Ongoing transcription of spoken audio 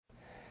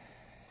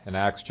In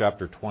Acts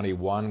chapter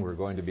 21, we're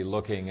going to be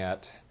looking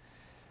at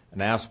an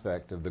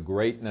aspect of the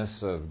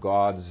greatness of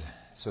God's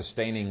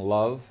sustaining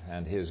love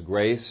and His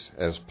grace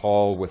as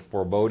Paul, with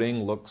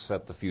foreboding, looks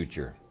at the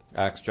future.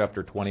 Acts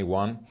chapter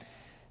 21,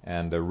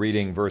 and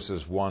reading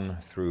verses 1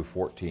 through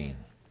 14.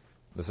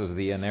 This is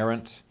the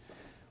inerrant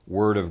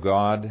Word of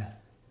God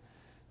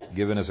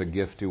given as a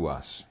gift to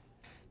us.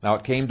 Now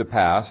it came to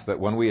pass that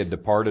when we had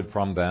departed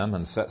from them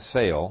and set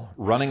sail,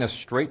 running a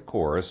straight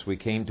course, we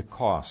came to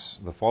Kos,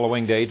 the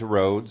following day to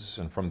Rhodes,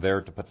 and from there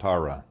to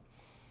Patara.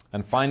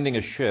 And finding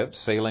a ship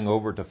sailing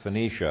over to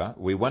Phoenicia,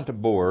 we went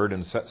aboard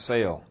and set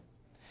sail.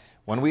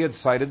 When we had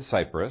sighted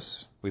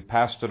Cyprus, we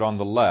passed it on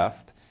the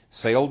left,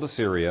 sailed to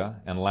Syria,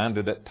 and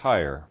landed at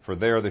Tyre, for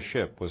there the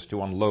ship was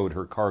to unload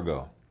her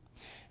cargo.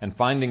 And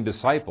finding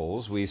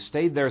disciples, we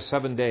stayed there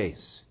 7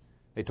 days.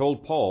 They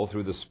told Paul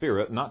through the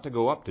Spirit not to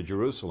go up to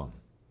Jerusalem.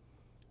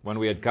 When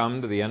we had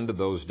come to the end of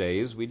those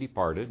days, we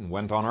departed and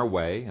went on our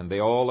way, and they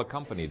all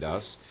accompanied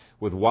us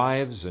with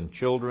wives and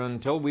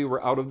children till we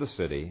were out of the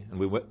city, and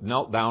we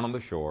knelt down on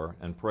the shore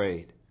and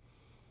prayed.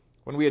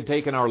 When we had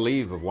taken our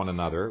leave of one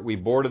another, we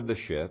boarded the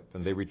ship,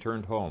 and they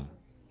returned home.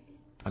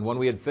 And when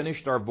we had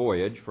finished our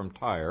voyage from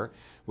Tyre,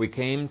 we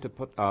came to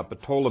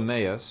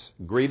Ptolemais,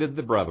 greeted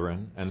the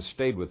brethren, and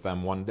stayed with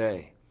them 1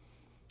 day.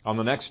 On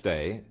the next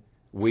day,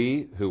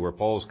 we, who were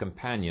Paul's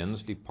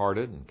companions,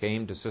 departed and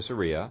came to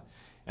Caesarea,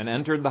 and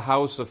entered the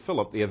house of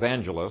Philip the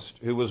evangelist,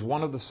 who was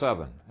one of the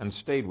 7, and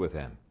stayed with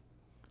him.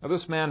 Now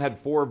this man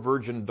had 4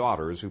 virgin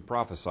daughters who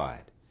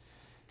prophesied.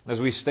 As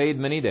we stayed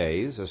many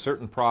days, a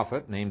certain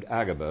prophet named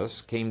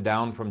Agabus came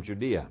down from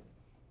Judea.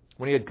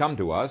 When he had come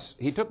to us,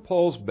 he took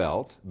Paul's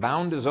belt,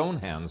 bound his own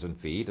hands and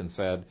feet, and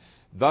said,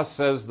 "Thus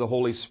says the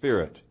Holy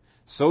Spirit,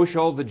 so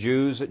shall the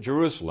Jews at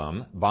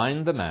Jerusalem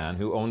bind the man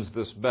who owns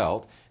this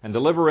belt, and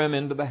deliver him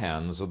into the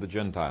hands of the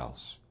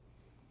Gentiles."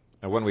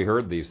 And when we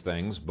heard these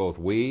things, both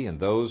we and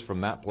those from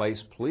that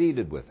place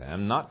pleaded with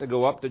him not to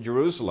go up to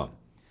Jerusalem.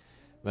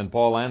 Then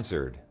Paul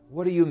answered,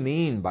 "What do you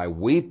mean by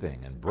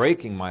weeping and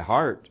breaking my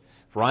heart?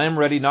 For I am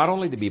ready not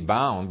only to be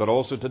bound, but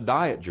also to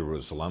die at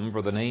Jerusalem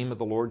for the name of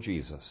the Lord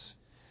Jesus."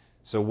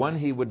 So when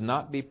he would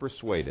not be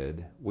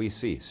persuaded, we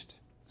ceased,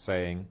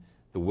 saying,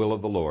 "The will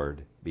of the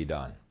Lord be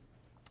done."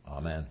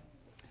 Amen.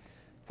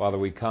 Father,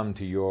 we come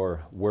to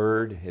your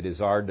word. It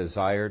is our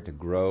desire to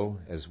grow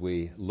as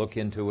we look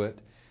into it.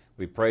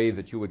 We pray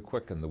that you would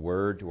quicken the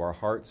word to our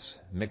hearts,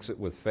 mix it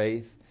with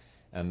faith,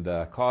 and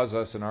cause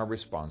us in our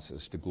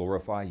responses to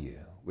glorify you.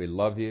 We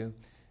love you, and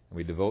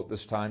we devote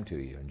this time to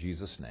you. In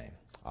Jesus' name,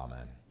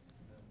 amen.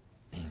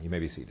 You may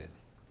be seated.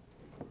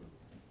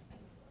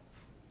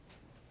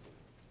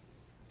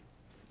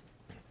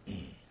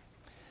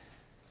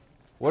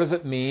 What does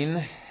it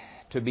mean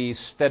to be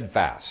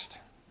steadfast?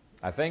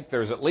 I think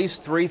there's at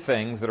least 3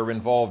 things that are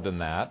involved in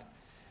that: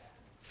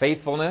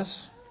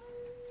 faithfulness,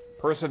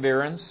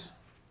 perseverance,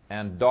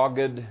 and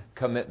dogged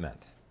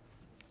commitment.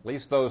 At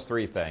least those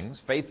 3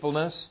 things: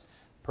 faithfulness,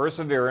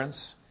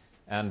 perseverance,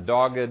 and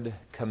dogged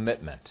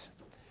commitment.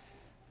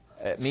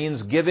 It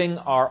means giving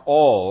our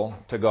all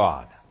to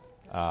God.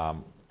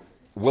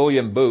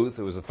 William Booth,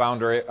 who was the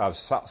founder of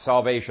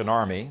Salvation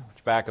Army,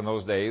 which back in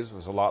those days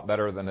was a lot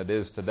better than it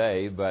is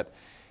today, but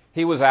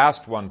he was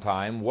asked one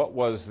time what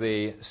was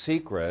the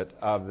secret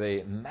of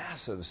the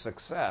massive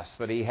success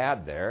that he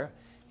had there.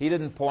 He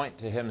didn't point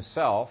to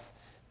himself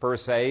per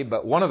se,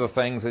 but one of the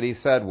things that he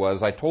said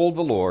was, "I told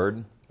the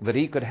Lord that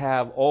he could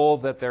have all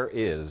that there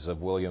is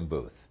of William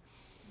Booth."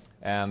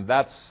 And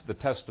that's the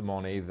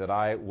testimony that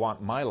I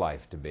want my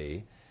life to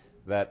be,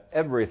 that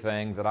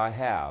everything that I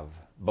have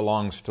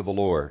belongs to the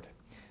Lord.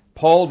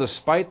 Paul,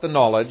 despite the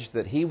knowledge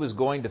that he was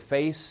going to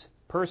face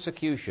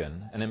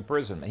persecution and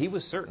imprisonment, he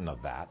was certain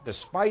of that.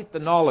 Despite the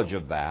knowledge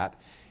of that,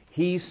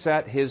 he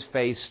set his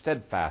face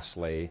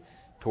steadfastly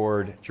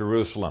toward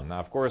Jerusalem. Now,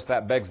 of course,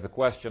 that begs the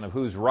question of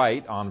who's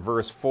right on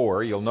verse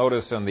 4. You'll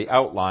notice in the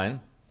outline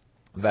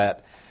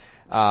that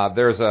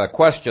there's a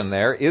question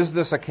there. Is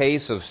this a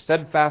case of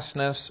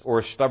steadfastness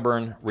or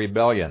stubborn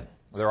rebellion?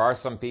 There are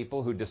some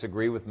people who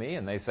disagree with me,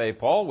 and they say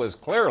Paul was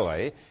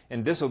clearly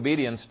in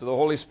disobedience to the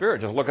Holy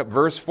Spirit. Just look at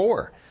verse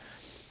 4.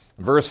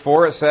 Verse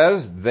 4, it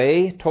says,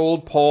 they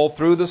told Paul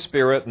through the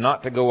Spirit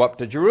not to go up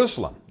to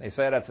Jerusalem. They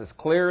said that's as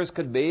clear as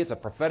could be. It's a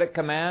prophetic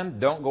command.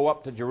 Don't go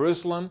up to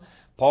Jerusalem.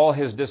 Paul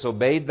has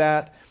disobeyed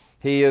that.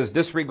 He is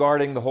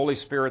disregarding the Holy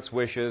Spirit's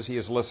wishes. He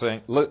is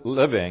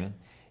living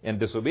in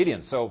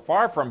disobedience. So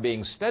far from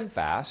being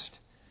steadfast,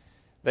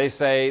 they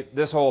say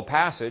this whole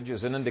passage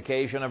is an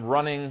indication of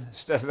running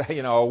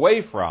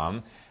away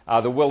from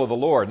the will of the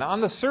Lord. Now,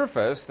 on the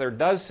surface, there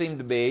does seem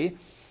to be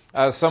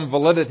some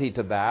validity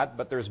to that,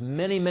 but there's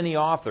many, many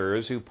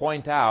authors who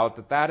point out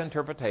that that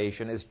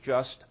interpretation is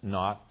just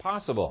not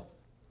possible,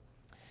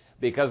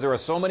 because there are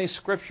so many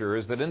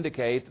scriptures that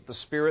indicate that the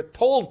Spirit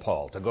told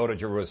Paul to go to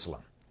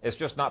Jerusalem. It's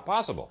just not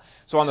possible.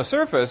 So on the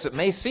surface, it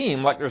may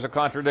seem like there's a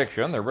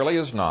contradiction. There really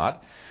is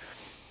not.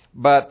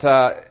 But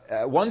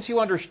once you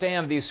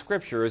understand these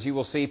scriptures, you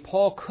will see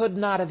Paul could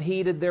not have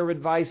heeded their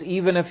advice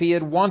even if he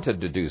had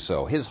wanted to do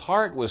so. His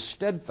heart was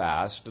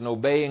steadfast in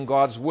obeying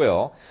God's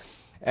will.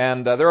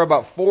 And there are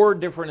about 4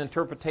 different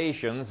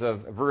interpretations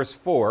of verse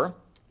 4.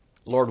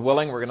 Lord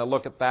willing, we're going to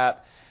look at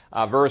that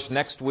verse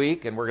next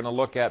week, and we're going to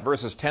look at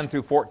verses 10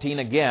 through 14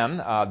 again,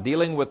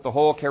 dealing with the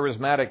whole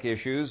charismatic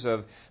issues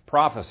of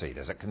prophecy.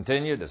 Does it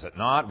continue? Does it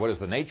not? What is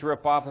the nature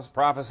of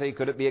prophecy?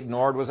 Could it be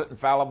ignored? Was it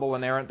infallible,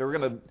 inerrant? We're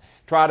going to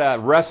try to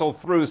wrestle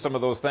through some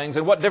of those things,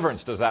 and what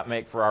difference does that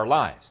make for our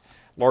lives?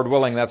 Lord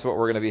willing, that's what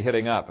we're going to be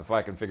hitting up, if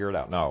I can figure it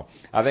out. No,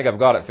 I think I've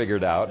got it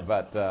figured out,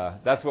 but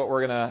that's what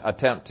we're going to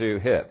attempt to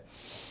hit.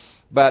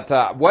 But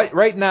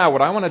right now,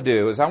 what I want to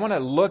do is I want to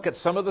look at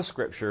some of the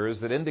scriptures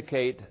that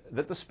indicate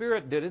that the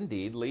Spirit did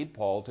indeed lead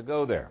Paul to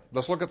go there.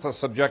 Let's look at the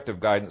subjective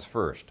guidance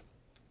first.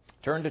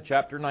 Turn to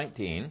chapter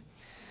 19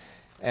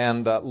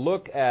 and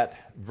look at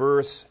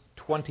verse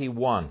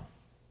 21. It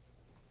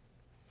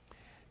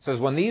says,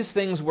 when these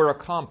things were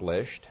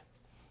accomplished,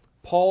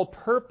 Paul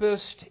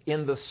purposed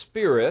in the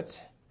Spirit,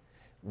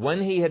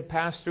 when he had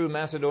passed through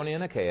Macedonia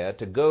and Achaia,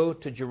 to go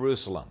to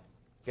Jerusalem.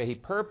 Okay, he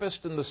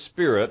purposed in the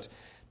Spirit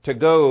to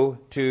go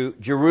to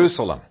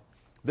Jerusalem.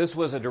 This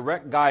was a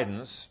direct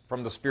guidance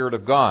from the Spirit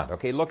of God.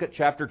 Okay, look at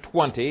chapter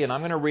 20, and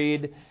I'm going to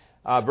read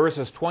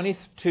verses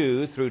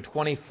 22 through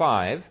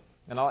 25,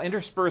 and I'll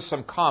intersperse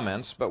some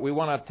comments, but we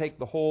want to take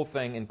the whole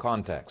thing in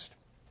context.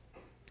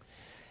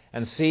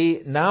 And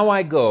see, now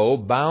I go,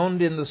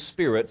 bound in the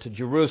Spirit, to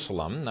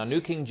Jerusalem. Now, New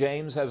King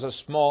James has a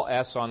small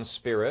s on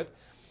Spirit.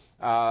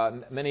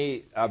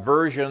 Many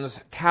versions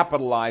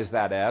capitalize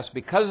that S.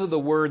 Because of the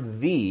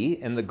word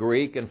 "the" in the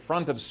Greek in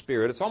front of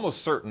Spirit, it's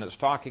almost certain it's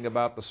talking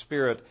about the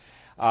Spirit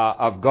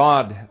of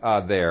God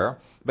there.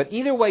 But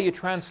either way you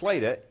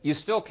translate it, you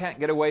still can't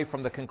get away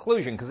from the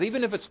conclusion, because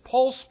even if it's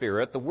Paul's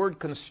Spirit, the word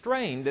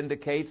constrained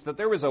indicates that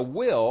there was a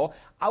will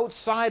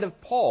outside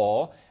of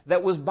Paul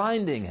that was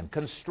binding him.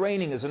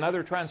 Constraining is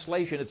another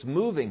translation. It's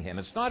moving him.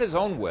 It's not his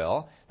own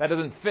will. That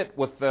doesn't fit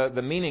with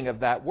the meaning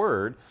of that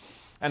word.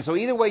 And so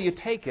either way you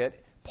take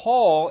it,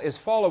 Paul is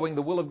following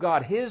the will of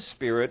God. His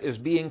Spirit is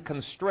being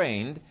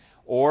constrained,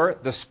 or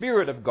the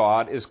Spirit of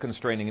God is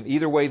constraining. And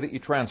either way that you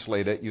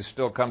translate it, you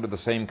still come to the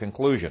same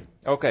conclusion.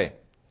 Okay.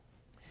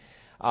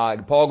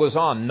 Paul goes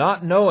on,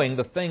 not knowing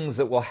the things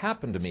that will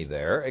happen to me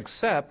there,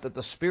 except that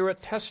the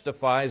Spirit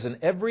testifies in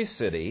every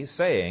city,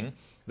 saying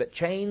that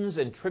chains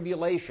and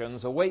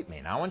tribulations await me.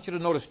 Now I want you to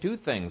notice 2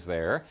 things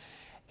there.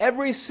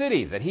 Every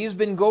city that he's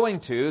been going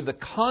to, the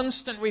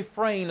constant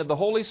refrain of the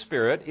Holy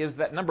Spirit is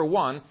that, number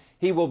 1,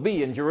 he will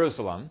be in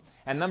Jerusalem,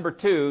 and number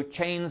 2,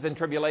 chains and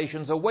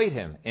tribulations await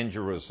him in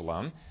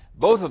Jerusalem.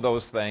 Both of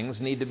those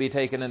things need to be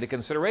taken into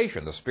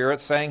consideration. The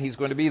Spirit's saying he's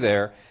going to be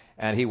there,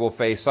 and he will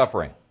face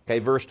suffering. Okay,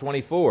 verse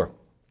 24.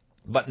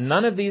 But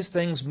none of these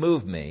things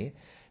move me,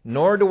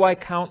 nor do I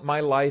count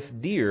my life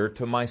dear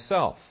to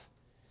myself.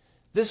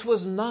 This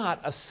was not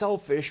a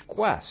selfish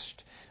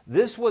quest.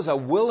 This was a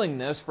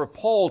willingness for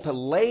Paul to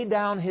lay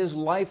down his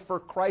life for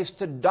Christ,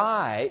 to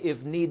die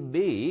if need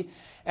be.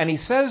 And he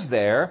says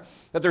there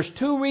that there's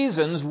 2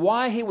 reasons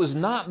why he was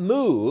not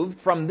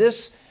moved from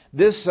this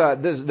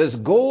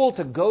goal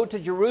to go to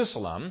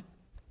Jerusalem.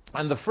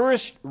 And the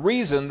first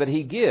reason that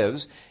he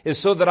gives is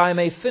so that I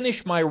may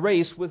finish my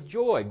race with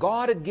joy.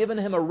 God had given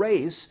him a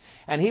race,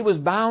 and he was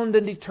bound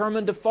and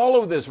determined to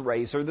follow this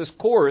race, or this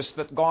course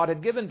that God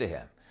had given to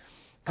him.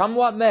 Come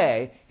what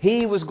may,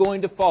 he was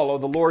going to follow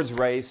the Lord's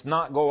race,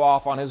 not go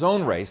off on his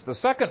own race. The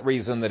second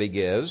reason that he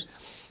gives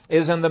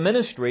is in the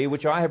ministry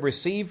which I have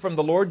received from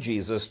the Lord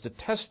Jesus to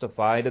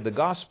testify to the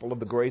gospel of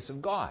the grace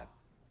of God.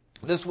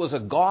 This was a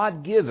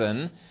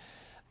God-given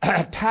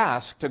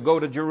task to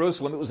go to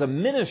Jerusalem. It was a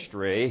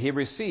ministry he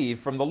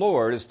received from the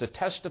Lord, is to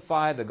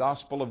testify the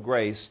gospel of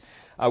grace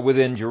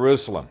within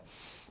Jerusalem.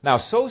 Now,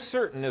 so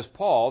certain is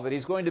Paul that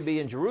he's going to be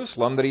in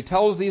Jerusalem that he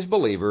tells these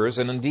believers,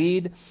 and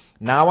indeed,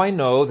 now I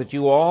know that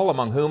you all,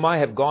 among whom I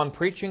have gone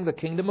preaching the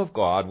kingdom of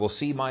God, will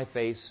see my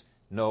face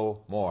no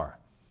more.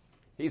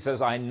 He says,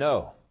 I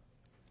know.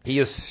 He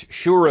is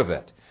sure of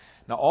it.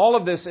 Now, all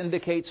of this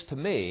indicates to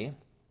me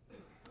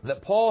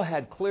that Paul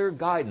had clear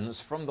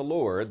guidance from the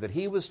Lord that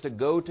he was to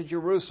go to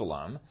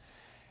Jerusalem,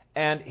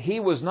 and he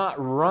was not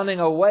running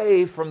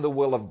away from the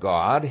will of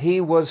God.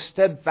 He was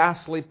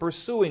steadfastly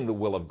pursuing the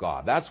will of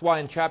God. That's why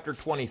in chapter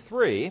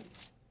 23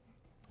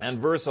 and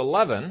verse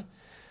 11,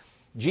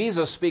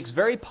 Jesus speaks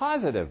very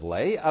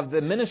positively of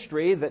the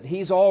ministry that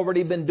he's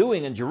already been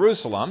doing in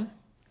Jerusalem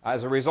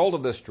as a result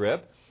of this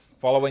trip.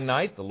 Following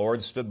night, the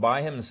Lord stood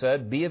by him and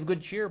said, Be of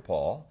good cheer,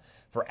 Paul,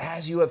 for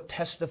as you have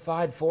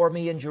testified for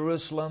me in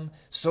Jerusalem,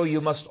 so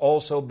you must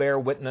also bear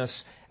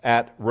witness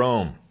at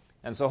Rome.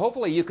 And so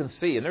hopefully you can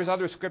see, and there's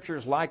other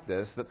scriptures like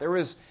this, that there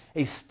is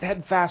a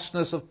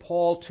steadfastness of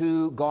Paul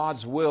to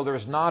God's will.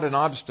 There's not an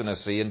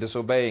obstinacy in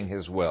disobeying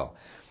his will.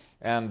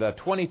 And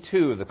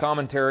 22 of the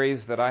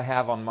commentaries that I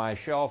have on my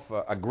shelf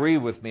agree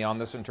with me on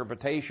this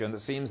interpretation.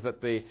 It seems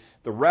that the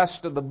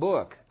rest of the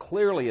book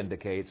clearly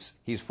indicates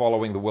he's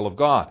following the will of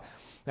God.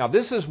 Now,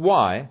 this is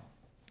why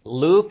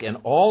Luke and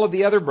all of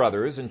the other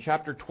brothers in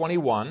chapter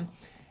 21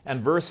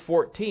 and verse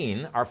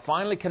 14 are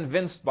finally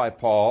convinced by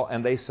Paul,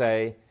 and they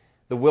say,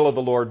 the will of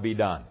the Lord be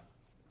done.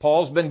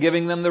 Paul's been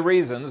giving them the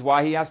reasons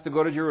why he has to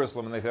go to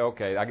Jerusalem, and they say,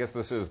 okay, I guess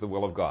this is the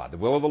will of God. The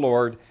will of the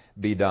Lord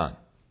be done.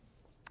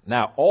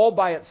 Now, all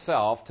by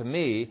itself, to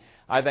me,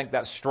 I think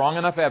that's strong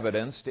enough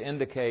evidence to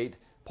indicate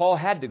Paul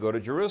had to go to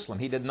Jerusalem.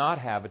 He did not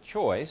have a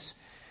choice.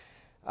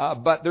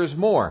 But there's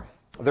more.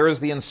 There is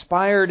the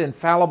inspired,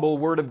 infallible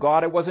Word of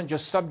God. It wasn't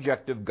just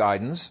subjective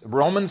guidance.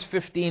 Romans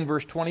 15,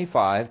 verse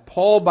 25,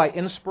 Paul, by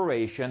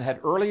inspiration,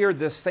 had earlier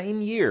this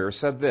same year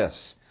said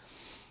this,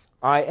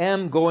 I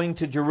am going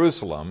to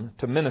Jerusalem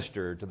to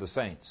minister to the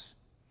saints.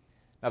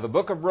 Now, the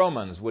book of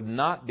Romans would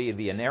not be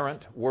the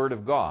inerrant Word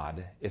of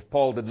God if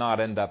Paul did not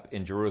end up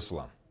in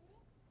Jerusalem.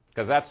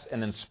 Because that's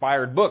an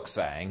inspired book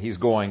saying he's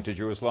going to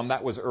Jerusalem.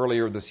 That was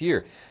earlier this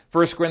year.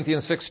 1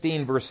 Corinthians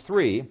 16, verse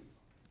 3,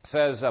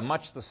 says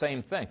much the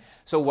same thing.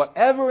 So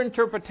whatever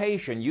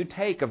interpretation you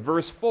take of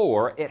verse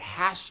 4, it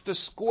has to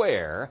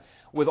square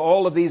with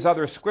all of these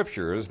other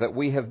scriptures that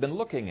we have been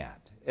looking at.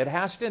 It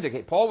has to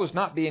indicate Paul was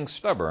not being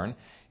stubborn.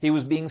 He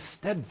was being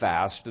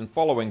steadfast in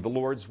following the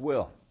Lord's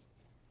will.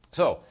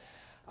 So,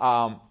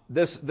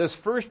 this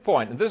first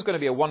point, and this is going to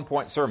be a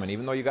one-point sermon,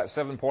 even though you got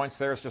 7 points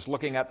there, it's just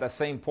looking at the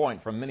same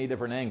point from many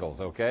different angles,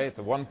 okay? It's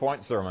a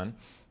one-point sermon.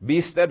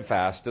 Be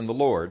steadfast in the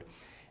Lord.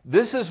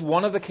 This is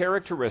one of the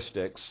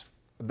characteristics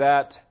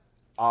that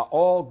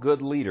all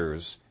good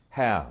leaders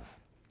have.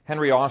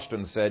 Henry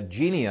Austin said,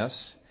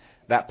 genius,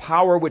 that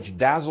power which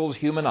dazzles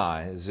human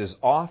eyes, is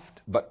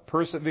oft but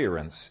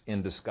perseverance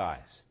in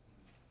disguise.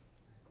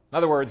 In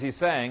other words, he's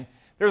saying,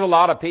 there's a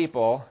lot of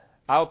people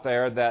out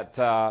there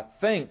that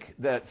think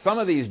that some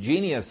of these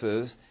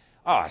geniuses,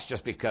 it's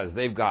just because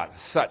they've got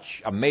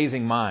such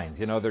amazing minds.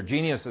 You know, they're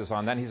geniuses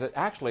on that. And he said,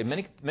 actually,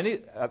 many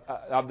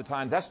of the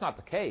time, that's not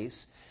the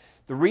case.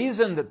 The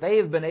reason that they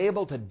have been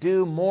able to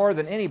do more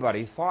than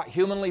anybody thought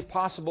humanly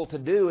possible to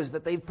do is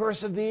that they've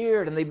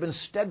persevered and they've been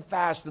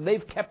steadfast and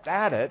they've kept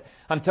at it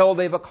until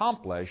they've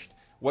accomplished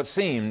what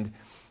seemed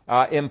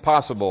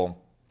impossible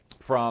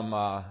from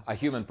a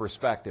human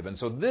perspective. And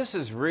so this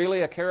is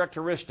really a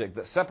characteristic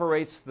that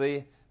separates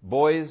the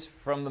boys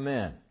from the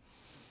men.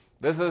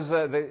 This is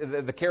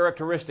the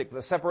characteristic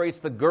that separates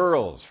the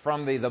girls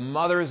from the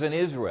mothers in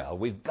Israel.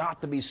 We've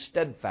got to be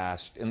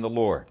steadfast in the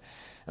Lord.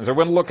 And so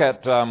we're going to look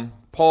at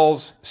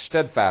Paul's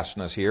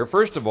steadfastness here.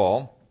 First of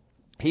all,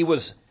 he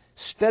was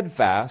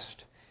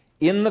steadfast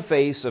in the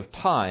face of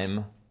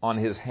time on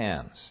his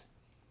hands.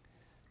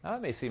 Now,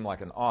 that may seem like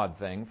an odd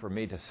thing for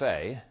me to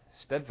say,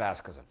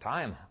 steadfast because of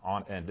time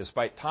on, and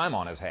despite time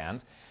on his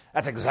hands.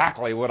 That's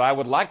exactly what I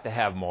would like to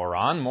have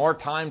more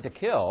time to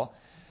kill.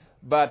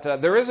 But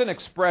there is an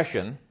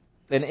expression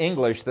in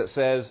English that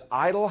says,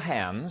 idle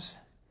hands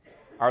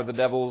are the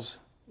devil's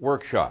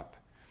workshop.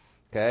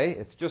 Okay,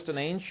 it's just an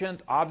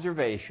ancient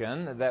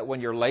observation that when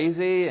you're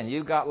lazy and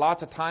you've got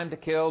lots of time to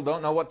kill,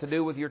 don't know what to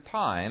do with your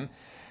time,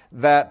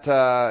 that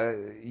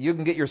you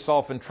can get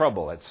yourself in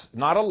trouble. It's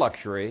not a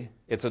luxury,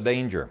 it's a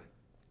danger.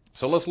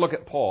 So let's look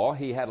at Paul.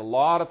 He had a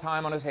lot of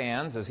time on his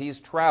hands as he's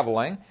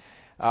traveling.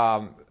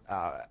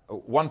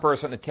 One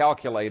person had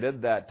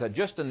calculated that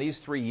just in these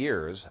 3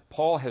 years,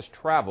 Paul has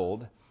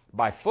traveled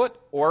by foot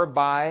or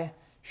by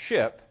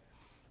ship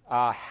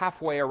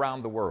halfway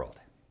around the world.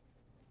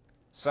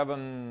 I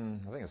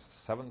think it's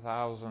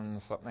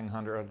 7,000 something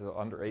hundred,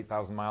 under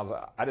 8,000 miles.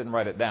 I didn't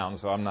write it down,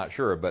 so I'm not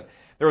sure. But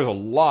there was a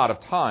lot of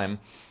time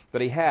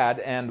that he had,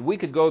 and we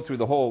could go through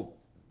the whole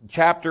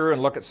chapter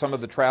and look at some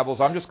of the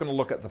travels. I'm just going to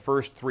look at the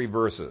first 3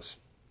 verses.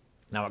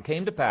 Now it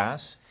came to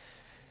pass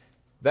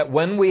that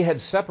when we had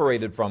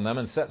separated from them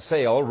and set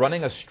sail,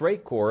 running a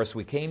straight course,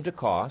 we came to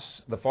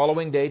Kos, the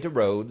following day to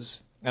Rhodes,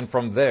 and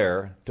from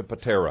there to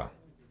Patara.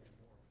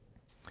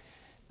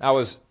 Now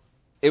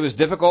it was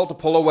difficult to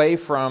pull away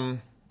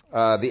from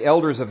the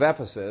elders of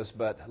Ephesus,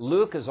 but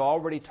Luke has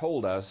already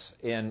told us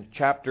in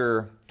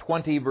chapter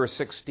 20, verse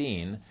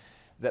 16,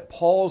 that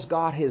Paul's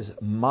got his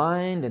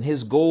mind and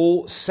his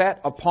goal set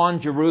upon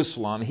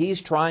Jerusalem.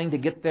 He's trying to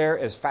get there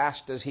as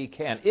fast as he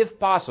can, if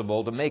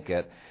possible, to make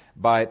it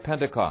by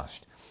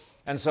Pentecost.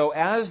 And so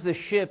as the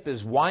ship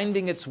is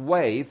winding its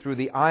way through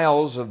the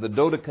Isles of the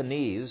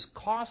Dodecanese,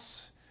 Kos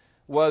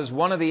was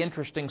one of the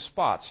interesting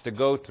spots to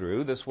go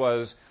through. This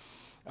was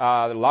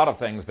a lot of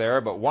things there,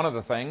 but one of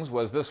the things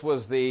was this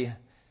was the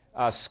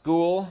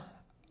school,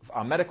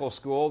 a medical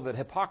school that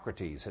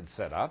Hippocrates had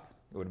set up.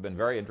 It would have been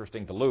very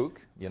interesting to Luke,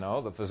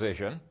 the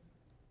physician.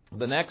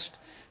 The next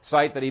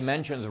site that he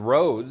mentions,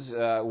 Rhodes,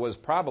 was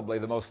probably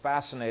the most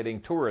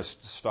fascinating tourist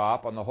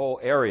stop on the whole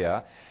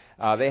area.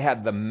 They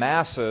had the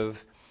massive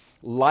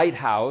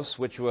lighthouse,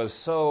 which was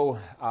so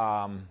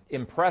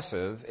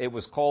impressive, it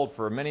was called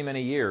for many,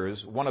 many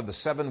years one of the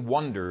 7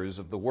 wonders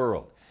of the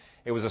world.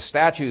 It was a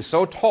statue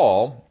so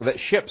tall that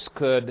ships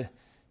could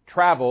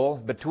travel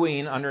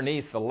between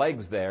underneath the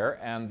legs there,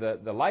 and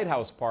the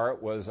lighthouse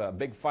part was a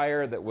big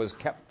fire that was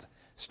kept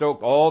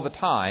stoked all the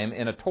time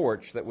in a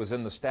torch that was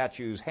in the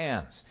statue's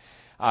hands.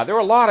 There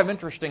were a lot of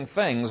interesting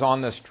things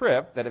on this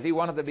trip that if he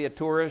wanted to be a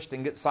tourist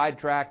and get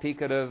sidetracked, he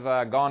could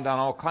have gone down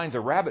all kinds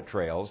of rabbit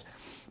trails.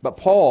 But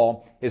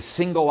Paul is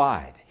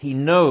single-eyed. He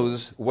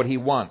knows what he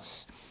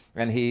wants,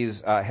 and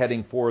he's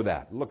heading for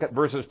that. Look at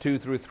verses 2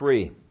 through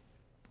 3.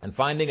 And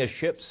finding a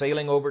ship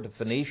sailing over to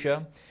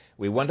Phoenicia,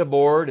 we went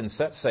aboard and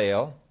set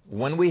sail.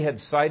 When we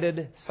had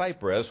sighted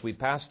Cyprus, we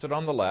passed it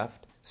on the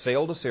left,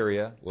 sailed to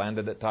Syria,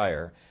 landed at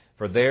Tyre,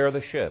 for there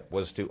the ship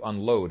was to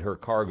unload her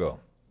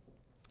cargo.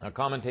 Now,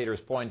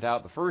 commentators point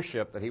out the first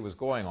ship that he was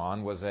going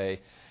on was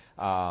a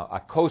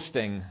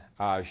coasting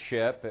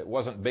ship. It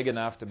wasn't big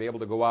enough to be able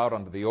to go out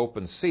onto the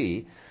open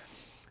sea.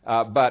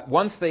 But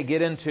once they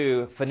get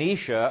into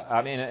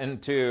Phoenicia,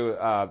 into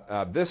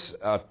this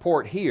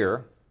port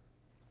here,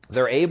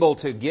 they're able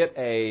to get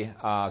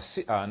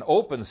an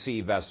open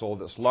sea vessel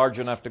that's large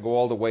enough to go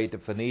all the way to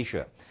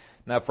Phoenicia.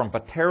 Now, from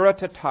Patara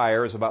to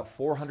Tyre is about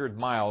 400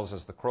 miles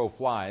as the crow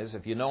flies.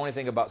 If you know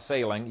anything about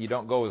sailing, you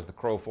don't go as the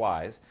crow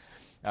flies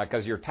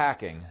because you're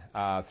tacking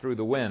through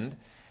the wind.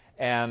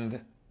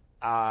 And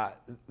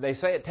they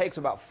say it takes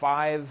about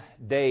 5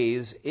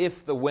 days if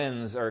the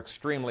winds are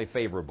extremely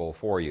favorable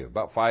for you,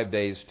 about 5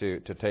 days to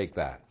take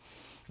that.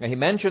 Now, he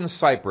mentions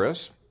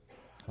Cyprus,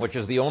 which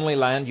is the only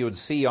land you would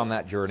see on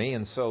that journey.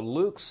 And so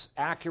Luke's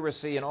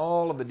accuracy in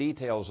all of the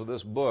details of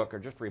this book are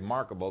just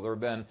remarkable. There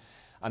have been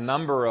a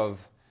number of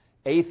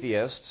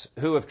atheists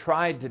who have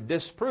tried to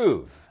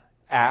disprove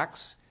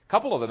Acts. A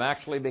couple of them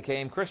actually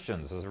became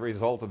Christians as a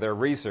result of their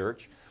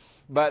research.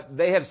 But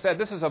they have said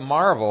this is a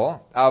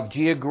marvel of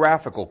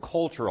geographical,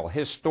 cultural,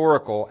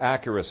 historical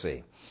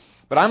accuracy.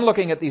 But I'm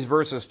looking at these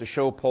verses to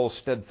show Paul's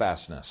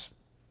steadfastness.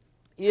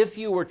 If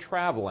you were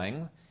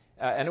traveling,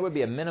 and it would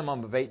be a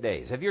minimum of 8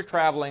 days. If you're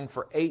traveling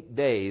for 8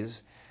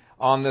 days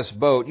on this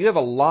boat, you have a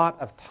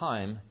lot of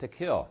time to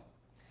kill.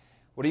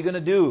 What are you going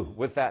to do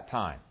with that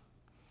time?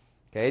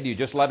 Okay, do you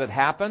just let it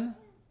happen,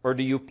 or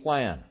do you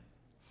plan?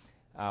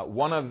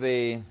 One of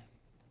the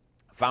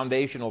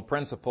foundational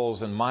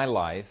principles in my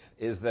life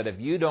is that if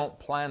you don't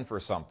plan for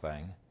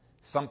something,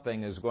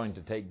 something is going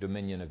to take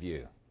dominion of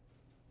you.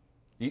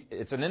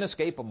 It's an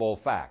inescapable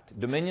fact.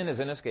 Dominion is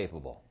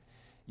inescapable.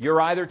 You're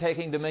either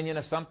taking dominion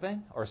of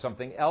something or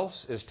something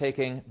else is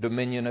taking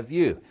dominion of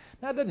you.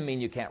 Now, that doesn't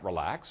mean you can't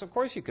relax. Of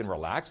course you can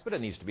relax, but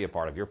it needs to be a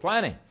part of your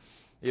planning.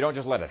 You don't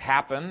just let it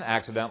happen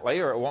accidentally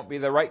or it won't be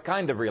the right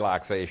kind of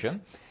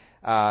relaxation.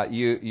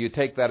 You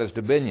take that as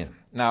dominion.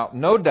 Now,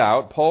 no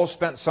doubt, Paul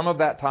spent some of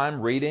that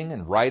time reading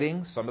and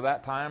writing, some of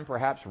that time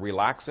perhaps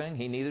relaxing.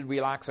 He needed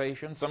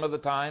relaxation. Some of the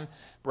time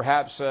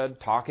perhaps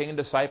talking and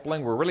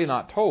discipling. We're really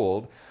not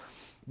told.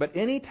 But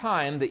any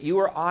time that you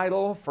are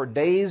idle for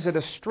days at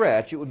a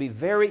stretch, it would be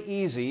very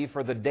easy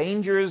for the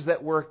dangers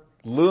that were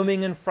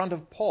looming in front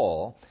of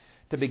Paul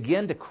to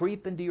begin to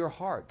creep into your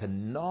heart, to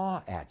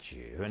gnaw at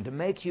you, and to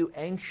make you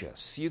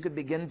anxious. You could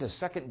begin to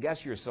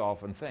second-guess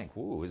yourself and think,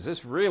 ooh, is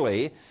this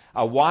really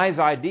a wise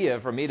idea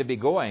for me to be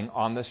going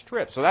on this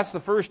trip? So that's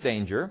the first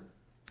danger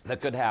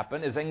that could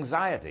happen, is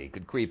anxiety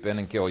could creep in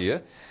and kill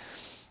you.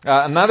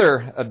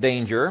 Another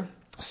danger,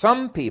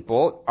 some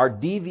people are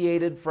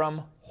deviated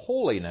from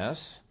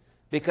holiness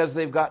because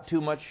they've got too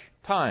much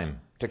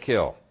time to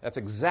kill. That's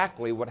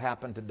exactly what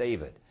happened to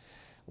David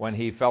when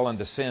he fell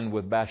into sin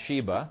with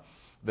Bathsheba.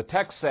 The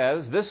text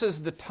says this is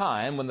the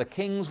time when the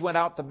kings went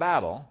out to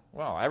battle.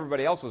 Well,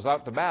 everybody else was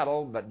out to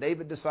battle, but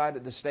David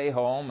decided to stay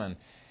home, and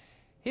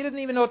he didn't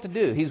even know what to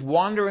do. He's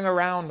wandering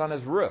around on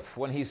his roof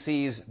when he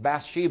sees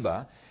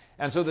Bathsheba.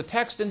 And so the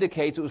text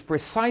indicates it was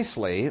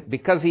precisely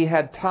because he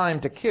had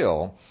time to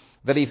kill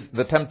that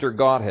the tempter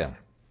got him.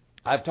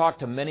 I've talked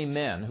to many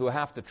men who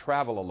have to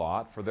travel a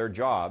lot for their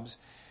jobs,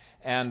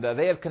 and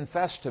they have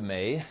confessed to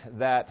me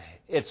that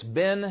it's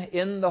been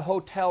in the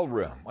hotel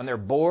room. When they're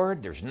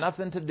bored, there's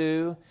nothing to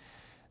do,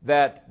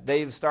 that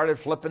they've started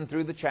flipping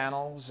through the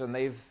channels and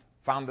they've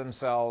found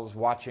themselves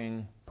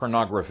watching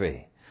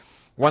pornography.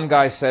 One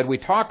guy said, we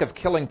talk of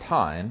killing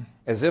time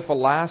as if,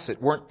 alas, it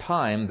weren't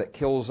time that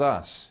kills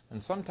us.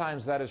 And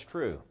sometimes that is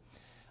true.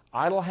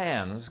 Idle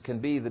hands can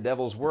be the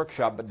devil's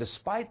workshop, but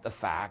despite the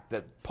fact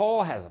that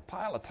Paul has a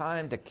pile of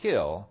time to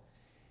kill,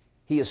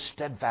 he is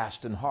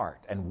steadfast in heart,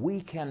 and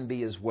we can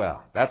be as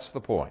well. That's the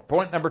point.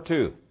 Point number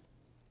 2.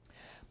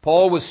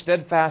 Paul was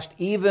steadfast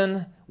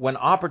even when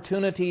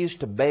opportunities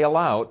to bail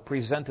out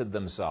presented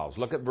themselves.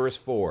 Look at verse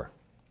 4.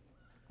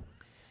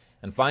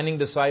 And finding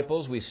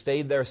disciples, we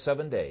stayed there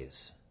 7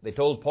 days. They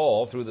told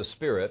Paul through the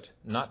Spirit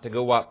not to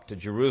go up to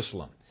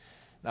Jerusalem.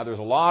 Now, there's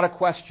a lot of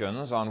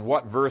questions on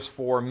what verse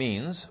 4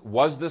 means.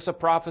 Was this a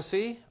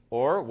prophecy,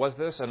 or was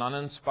this an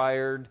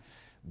uninspired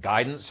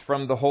guidance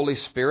from the Holy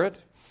Spirit?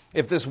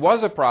 If this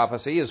was a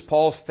prophecy, is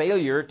Paul's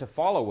failure to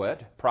follow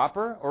it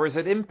proper, or is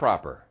it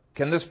improper?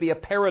 Can this be a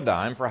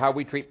paradigm for how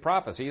we treat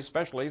prophecy,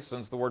 especially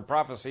since the word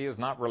prophecy is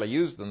not really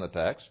used in the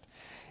text?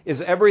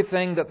 Is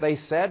everything that they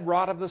said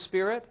wrought of the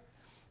Spirit?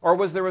 Or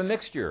was there a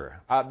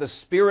mixture? The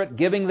Spirit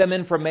giving them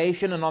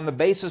information, and on the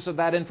basis of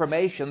that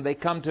information, they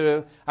come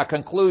to a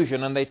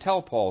conclusion and they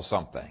tell Paul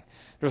something.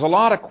 There's a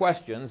lot of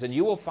questions, and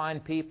you will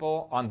find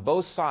people on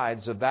both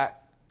sides of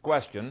that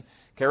question,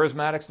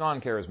 charismatics,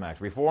 non-charismatics,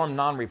 Reformed,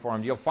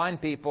 non-Reformed, you'll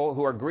find people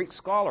who are Greek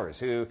scholars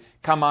who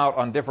come out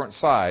on different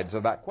sides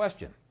of that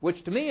question,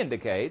 which to me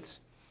indicates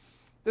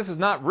this is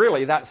not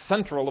really that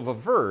central of a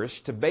verse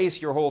to base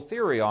your whole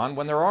theory on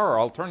when there are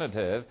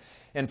alternative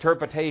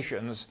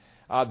interpretations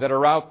that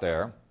are out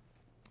there.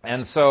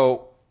 And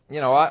so,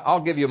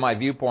 I'll give you my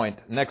viewpoint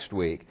next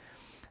week.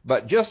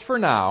 But just for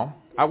now,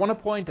 I want to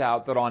point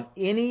out that on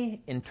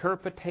any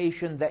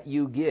interpretation that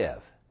you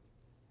give,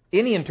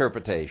 any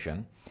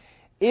interpretation,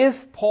 if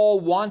Paul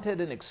wanted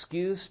an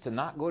excuse to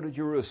not go to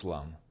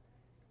Jerusalem,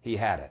 he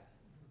had it.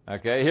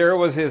 Okay, here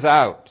was his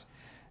out.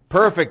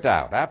 Perfect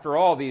out. After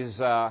all,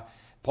 these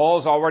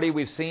Paul's already,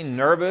 we've seen,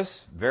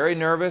 nervous, very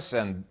nervous,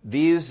 and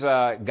these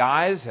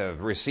guys have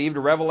received a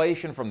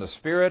revelation from the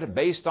Spirit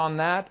based on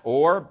that,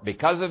 or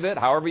because of it,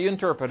 however you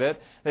interpret it.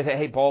 They say,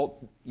 hey,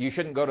 Paul, you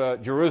shouldn't go to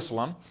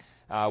Jerusalem.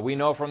 We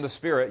know from the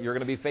Spirit you're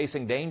going to be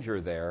facing danger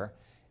there.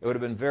 It would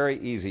have been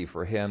very easy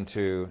for him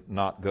to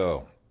not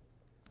go.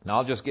 Now,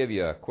 I'll just give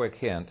you a quick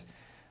hint.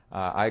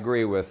 I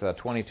agree with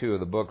 22 of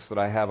the books that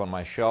I have on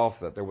my shelf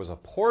that there was a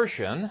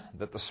portion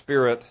that the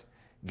Spirit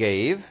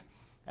gave,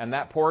 and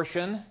that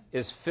portion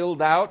is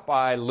filled out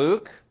by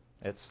Luke.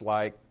 It's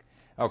like,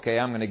 okay,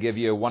 I'm going to give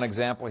you one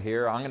example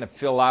here. I'm going to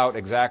fill out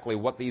exactly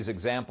what these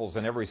examples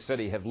in every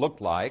city have looked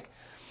like.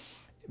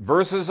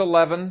 Verses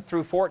 11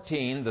 through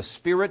 14, the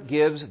Spirit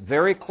gives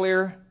very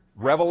clear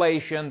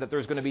revelation that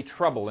there's going to be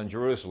trouble in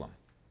Jerusalem.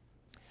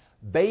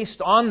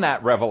 Based on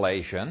that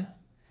revelation,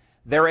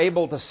 they're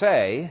able to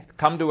say,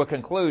 come to a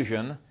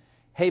conclusion,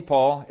 hey,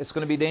 Paul, it's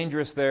going to be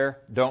dangerous there,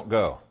 don't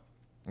go.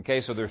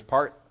 Okay, so there's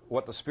part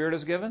what the Spirit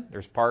has given,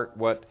 there's part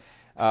what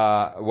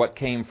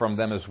came from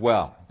them as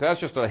well. That's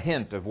just a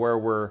hint of where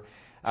we're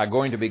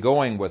going to be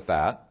going with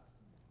that.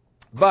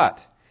 But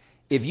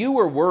if you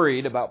were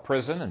worried about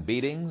prison and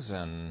beatings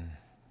and,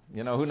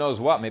 who knows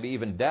what, maybe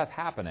even death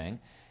happening,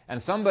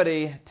 and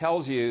somebody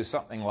tells you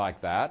something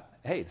like that,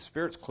 hey, the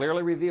Spirit's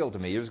clearly revealed to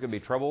me there's going to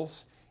be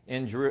troubles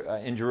in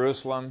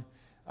Jerusalem.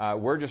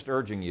 We're just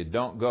urging you,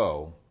 don't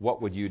go.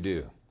 What would you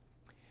do?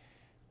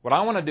 What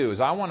I want to do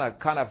is I want to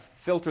kind of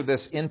filter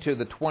this into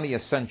the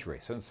 20th century.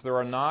 Since there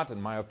are not,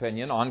 in my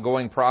opinion,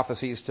 ongoing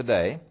prophecies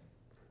today,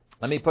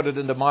 let me put it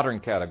into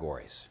modern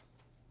categories.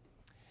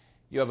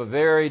 You have a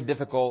very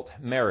difficult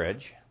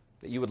marriage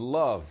that you would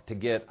love to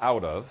get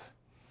out of,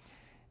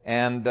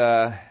 and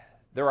there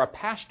are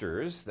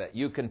pastors that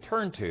you can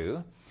turn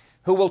to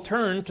who will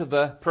turn to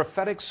the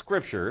prophetic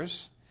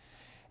scriptures,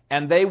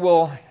 and they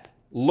will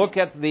look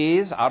at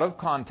these out of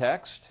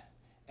context,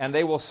 and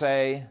they will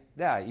say,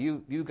 yeah,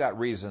 you got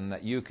reason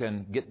that you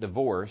can get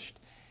divorced,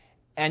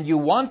 and you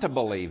want to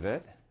believe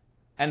it,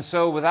 and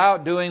so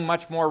without doing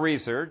much more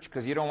research,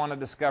 because you don't want to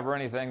discover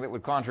anything that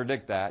would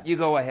contradict that, you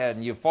go ahead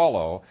and you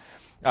follow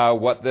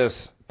what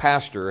this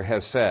pastor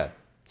has said.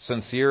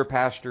 Sincere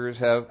pastors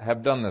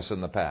have done this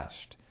in the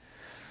past.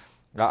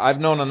 I've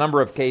known a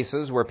number of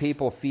cases where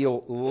people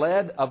feel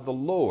led of the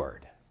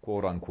Lord,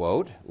 quote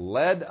unquote,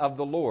 led of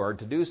the Lord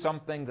to do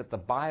something that the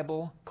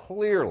Bible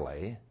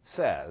clearly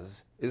says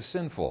is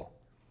sinful.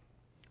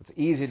 It's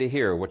easy to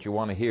hear what you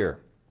want to hear.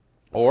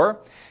 Or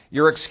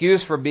your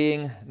excuse for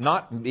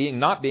not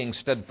being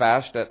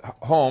steadfast at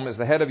home as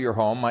the head of your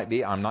home might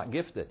be, I'm not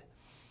gifted.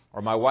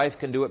 Or my wife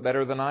can do it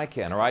better than I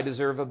can. Or I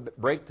deserve a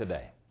break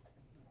today.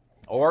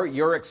 Or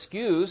your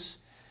excuse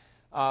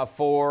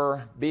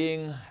for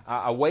being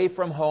away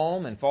from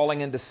home and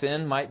falling into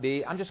sin might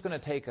be, I'm just going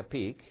to take a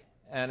peek,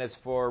 and it's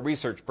for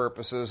research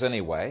purposes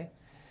anyway.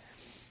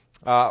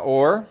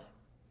 Or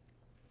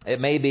it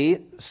may be,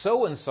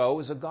 so-and-so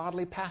is a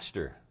godly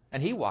pastor,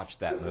 and he watched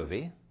that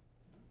movie,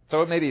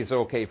 so maybe it's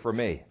okay for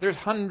me. There's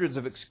hundreds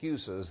of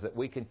excuses that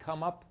we can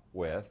come up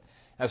with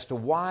as to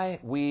why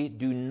we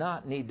do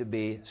not need to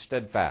be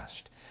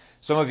steadfast.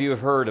 Some of you have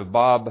heard of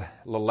Bob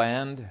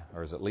Leland,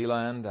 or is it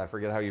Leland? I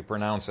forget how you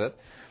pronounce it.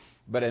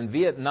 But in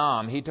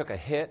Vietnam, he took a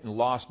hit and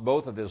lost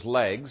both of his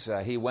legs.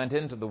 He went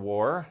into the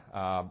war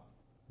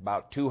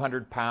about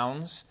 200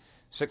 pounds,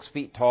 6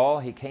 feet tall.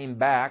 He came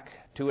back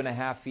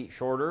 2.5 feet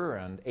shorter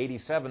and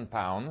 87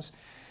 pounds.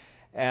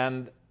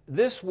 And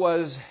this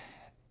was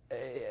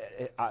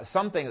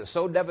something that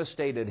so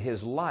devastated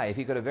his life,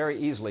 he could have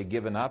very easily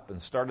given up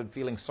and started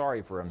feeling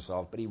sorry for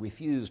himself, but he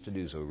refused to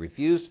do so. He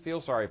refused to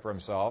feel sorry for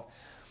himself.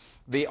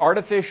 The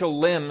artificial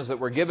limbs that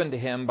were given to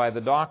him by the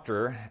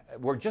doctor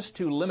were just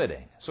too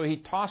limiting. So he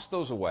tossed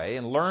those away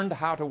and learned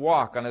how to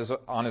walk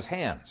on his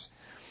hands.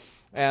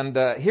 And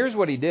here's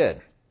what he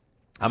did.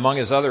 Among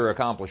his other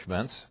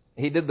accomplishments,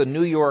 he did the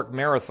New York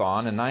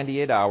Marathon in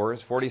 98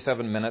 hours,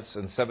 47 minutes,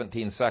 and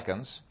 17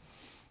 seconds.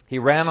 He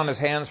ran on his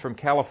hands from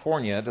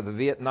California to the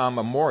Vietnam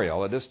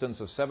Memorial, a distance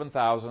of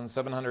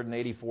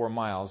 7,784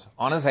 miles,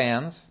 on his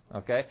hands.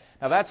 Okay,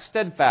 now that's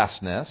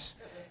steadfastness,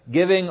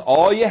 giving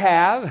all you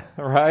have,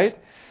 right,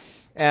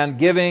 and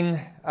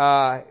giving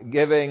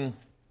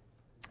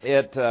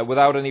it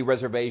without any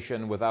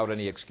reservation, without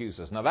any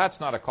excuses. Now that's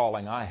not a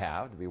calling I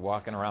have, to be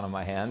walking around on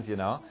my hands,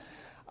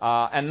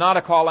 and not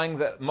a calling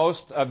that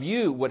most of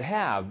you would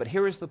have. But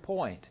here is the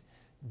point.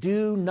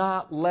 Do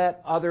not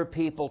let other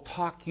people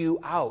talk you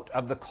out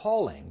of the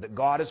calling that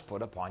God has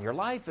put upon your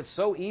life. It's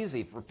so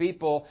easy for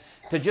people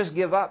to just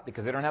give up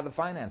because they don't have the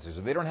finances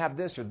or they don't have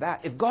this or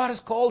that. If God has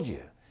called you,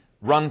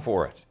 run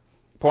for it.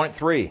 Point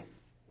 3.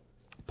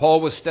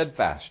 Paul was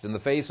steadfast in the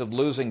face of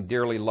losing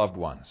dearly loved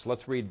ones.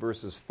 Let's read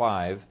verses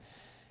 5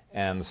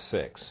 and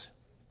 6.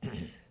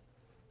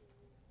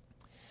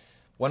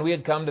 When we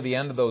had come to the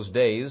end of those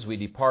days, we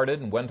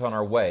departed and went on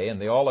our way, and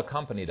they all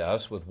accompanied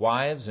us with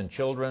wives and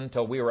children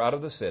till we were out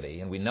of the city,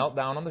 and we knelt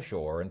down on the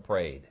shore and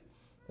prayed.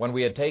 When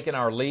we had taken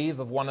our leave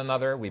of one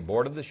another, we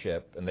boarded the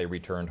ship, and they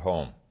returned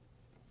home.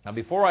 Now,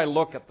 before I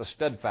look at the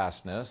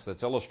steadfastness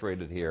that's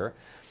illustrated here,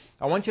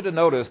 I want you to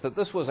notice that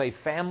this was a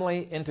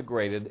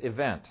family-integrated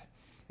event.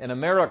 In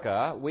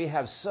America, we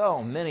have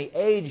so many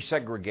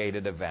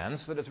age-segregated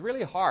events that it's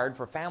really hard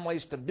for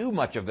families to do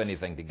much of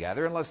anything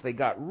together unless they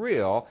got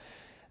real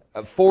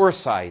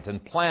foresight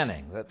and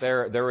planning that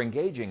they're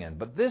engaging in.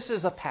 But this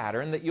is a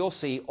pattern that you'll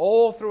see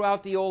all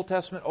throughout the Old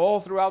Testament, all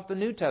throughout the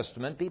New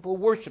Testament. People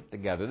worshiped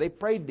together, they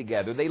prayed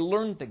together, they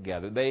learned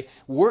together, they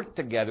worked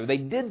together, they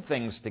did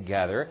things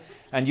together,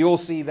 and you'll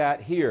see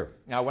that here.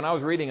 Now, when I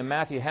was reading in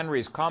Matthew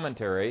Henry's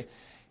commentary,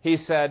 he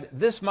said,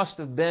 this must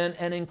have been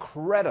an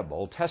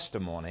incredible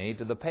testimony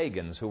to the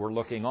pagans who were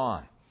looking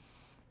on.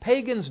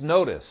 Pagans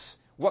notice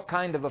what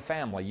kind of a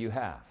family you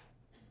have.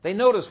 They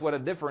notice what a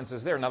difference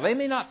is there. Now, they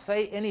may not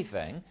say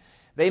anything.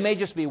 They may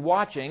just be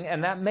watching,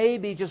 and that may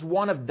be just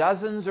one of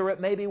dozens, or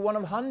it may be one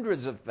of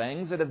hundreds of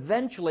things that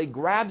eventually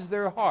grabs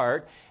their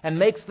heart and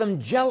makes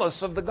them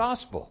jealous of the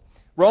gospel.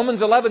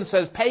 Romans 11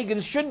 says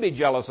pagans should be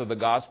jealous of the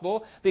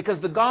gospel because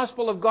the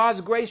gospel of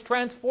God's grace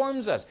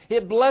transforms us.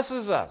 It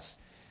blesses us.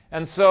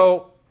 And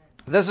so,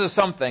 this is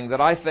something that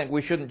I think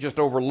we shouldn't just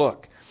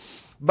overlook.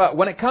 But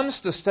when it comes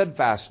to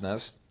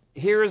steadfastness,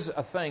 here's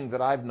a thing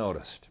that I've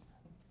noticed.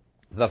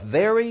 The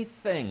very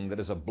thing that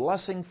is a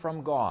blessing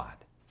from God,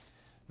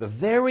 the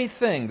very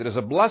thing that is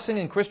a blessing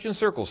in Christian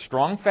circles,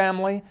 strong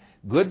family,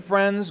 good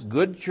friends,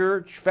 good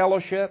church,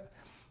 fellowship,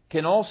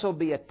 can also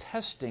be a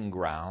testing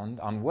ground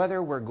on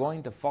whether we're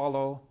going to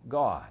follow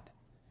God.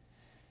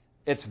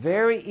 It's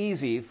very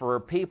easy for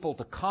people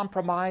to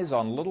compromise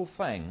on little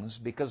things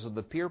because of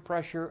the peer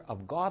pressure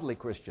of godly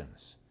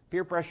Christians,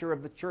 peer pressure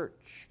of the church,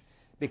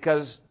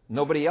 because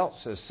nobody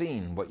else has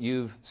seen what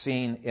you've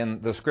seen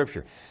in the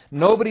Scripture.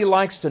 Nobody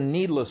likes to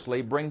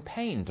needlessly bring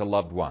pain to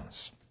loved ones.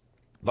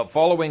 But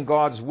following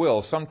God's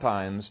will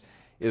sometimes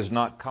is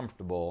not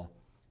comfortable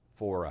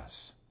for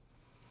us.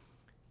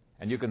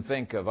 And you can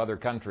think of other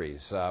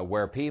countries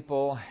where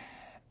people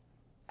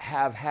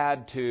have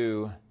had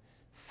to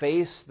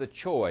face the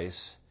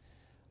choice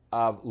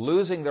of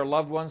losing their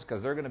loved ones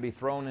because they're going to be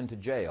thrown into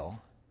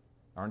jail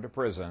or into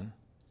prison,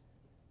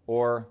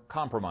 or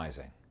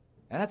compromising.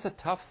 And that's a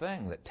tough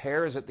thing that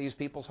tears at these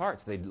people's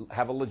hearts. They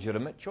have a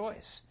legitimate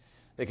choice.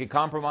 They could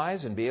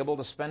compromise and be able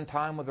to spend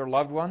time with their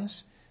loved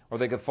ones, or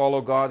they could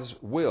follow God's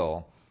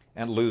will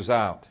and lose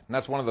out. And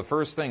that's one of the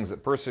first things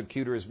that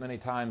persecutors many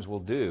times will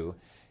do,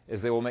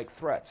 is they will make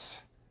threats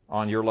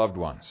on your loved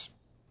ones.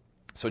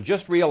 So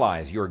just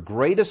realize your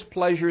greatest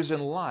pleasures in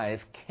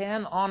life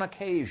can, on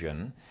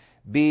occasion,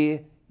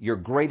 be your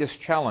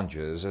greatest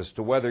challenges as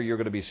to whether you're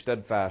going to be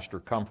steadfast or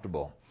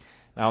comfortable.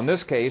 Now, in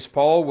this case,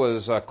 Paul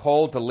was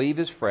called to leave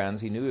his friends.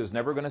 He knew he was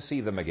never going to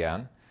see them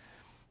again.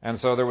 And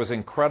so there was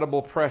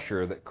incredible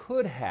pressure that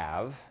could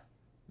have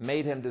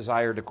made him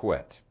desire to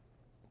quit.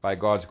 By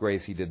God's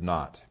grace, he did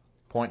not.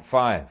 Point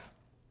 5.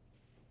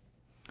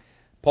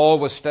 Paul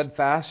was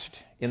steadfast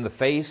in the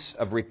face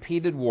of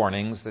repeated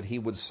warnings that he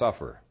would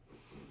suffer.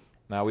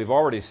 Now, we've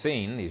already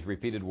seen these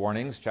repeated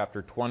warnings.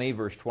 Chapter 20,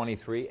 verse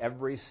 23.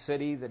 Every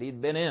city that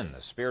he'd been in,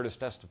 the Spirit has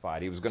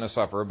testified he was going to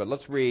suffer. But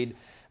let's read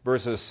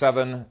verses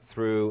 7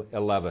 through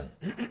 11.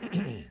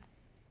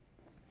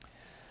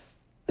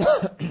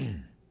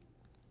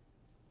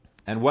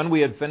 And when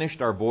we had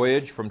finished our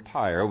voyage from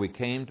Tyre, we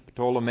came to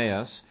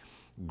Ptolemais,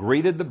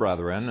 greeted the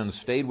brethren, and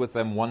stayed with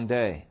them one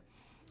day.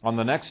 On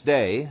the next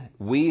day,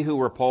 we who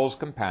were Paul's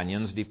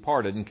companions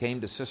departed and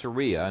came to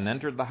Caesarea, and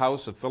entered the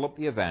house of Philip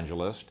the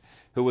evangelist,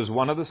 who was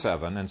one of the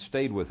 7, and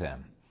stayed with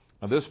him.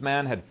 Now, this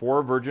man had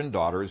 4 virgin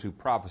daughters who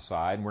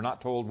prophesied, and we're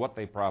not told what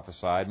they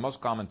prophesied. Most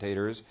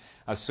commentators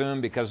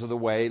assume, because of the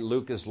way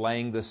Luke is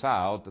laying this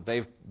out,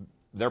 that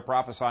they're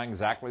prophesying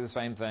exactly the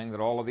same thing that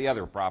all of the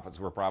other prophets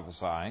were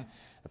prophesying.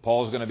 That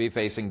Paul's going to be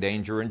facing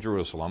danger in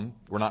Jerusalem.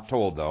 We're not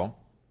told, though.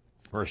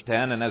 Verse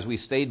 10, and as we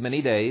stayed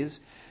many days,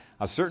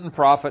 a certain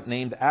prophet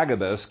named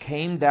Agabus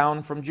came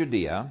down from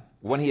Judea.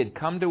 When he had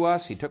come to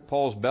us, he took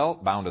Paul's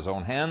belt, bound his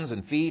own hands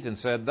and feet, and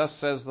said, Thus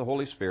says the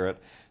Holy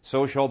Spirit,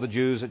 so shall the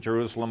Jews at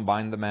Jerusalem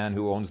bind the man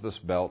who owns this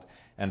belt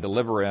and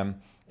deliver him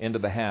into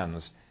the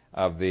hands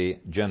of the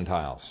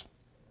Gentiles.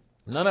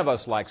 None of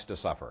us likes to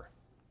suffer,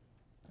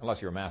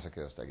 unless you're a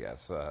masochist, I guess.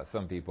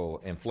 Some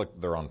people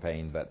inflict their own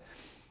pain, but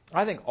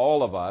I think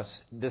all of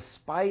us,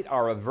 despite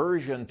our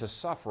aversion to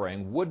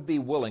suffering, would be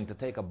willing to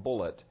take a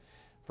bullet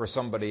for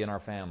somebody in our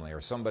family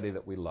or somebody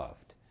that we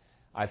loved.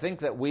 I think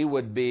that we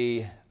would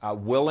be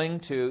willing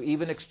to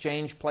even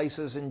exchange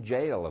places in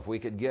jail if we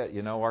could get,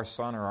 our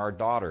son or our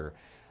daughter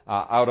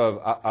out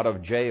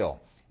of jail.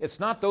 It's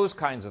not those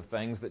kinds of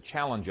things that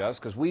challenge us,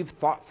 because we've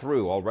thought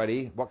through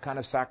already what kind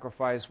of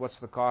sacrifice, what's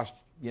the cost,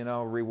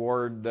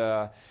 reward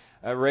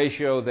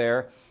ratio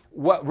there.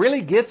 What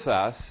really gets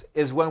us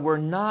is when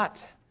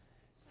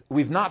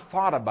we've not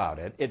thought about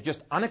it. It just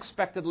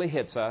unexpectedly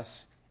hits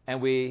us,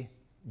 and we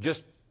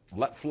just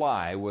let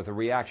fly with a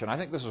reaction. I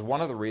think this is one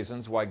of the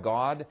reasons why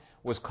God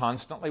was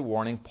constantly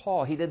warning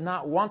Paul. He did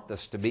not want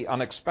this to be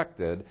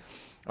unexpected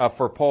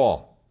for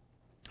Paul.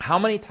 How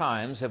many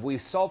times have we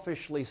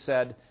selfishly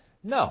said,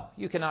 no,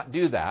 you cannot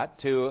do that,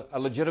 to a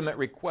legitimate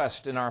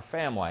request in our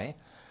family,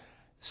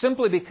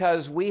 simply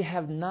because we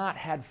have not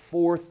had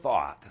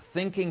forethought,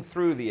 thinking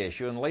through the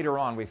issue, and later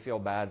on we feel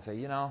bad, say,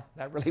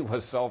 that really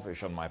was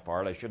selfish on my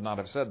part. I should not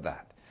have said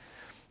that.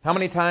 How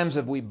many times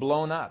have we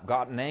blown up,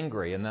 gotten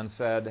angry, and then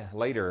said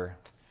later,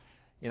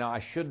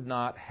 I should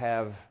not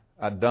have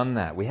done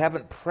that. We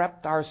haven't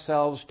prepped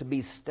ourselves to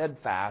be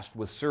steadfast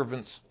with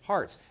servants'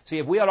 hearts. See,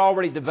 if we had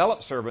already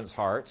developed servants'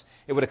 hearts,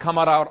 it would have come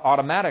out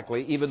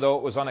automatically, even though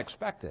it was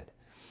unexpected.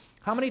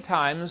 How many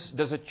times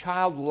does a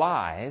child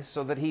lie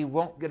so that he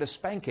won't get a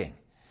spanking?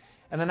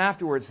 And then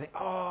afterwards think,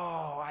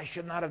 I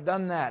should not have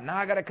done that. Now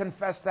I got to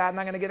confess that, and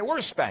I'm going to get a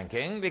worse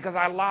spanking because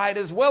I lied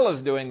as well as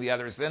doing the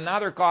other sin. Now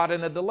they're caught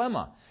in a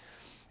dilemma.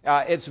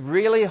 It's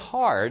really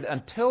hard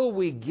until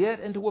we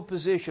get into a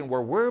position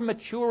where we're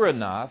mature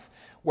enough,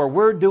 where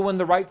we're doing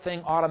the right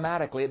thing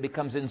automatically. It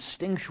becomes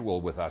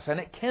instinctual with us, and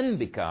it can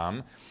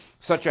become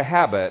such a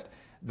habit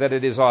that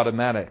it is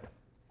automatic.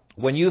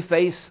 When you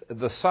face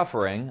the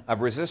suffering of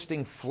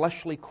resisting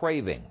fleshly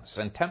cravings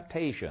and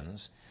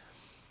temptations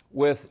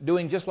with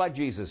doing just like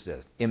Jesus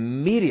did,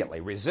 immediately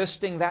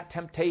resisting that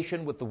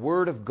temptation with the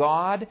Word of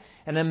God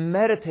and then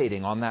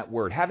meditating on that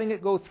Word, having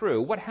it go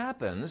through, what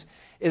happens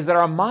is that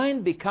our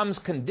mind becomes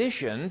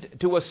conditioned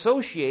to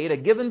associate a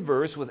given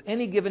verse with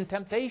any given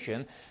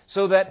temptation,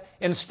 so that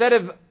instead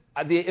of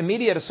the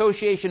immediate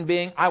association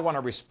being, I want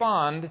to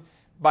respond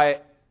by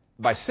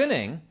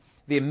sinning,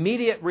 the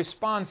immediate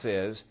response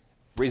is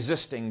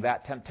resisting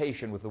that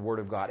temptation with the Word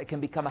of God. It can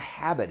become a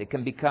habit. It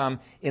can become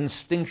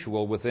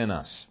instinctual within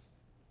us.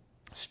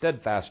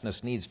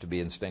 Steadfastness needs to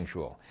be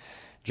instinctual.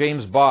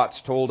 James Botts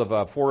told of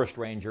a forest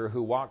ranger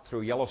who walked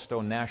through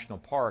Yellowstone National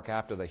Park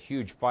after the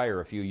huge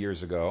fire a few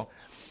years ago,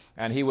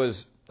 and he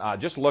was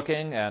just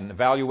looking and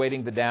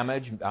evaluating the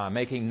damage,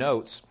 making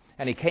notes,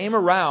 and he came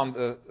around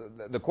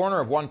the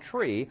corner of one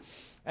tree,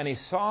 and he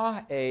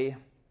saw a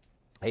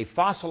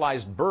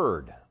fossilized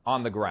bird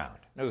on the ground.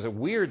 It was a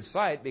weird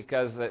sight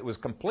because it was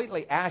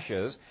completely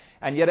ashes,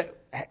 and yet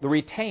it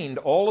retained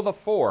all of the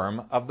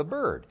form of the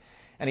bird.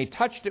 And he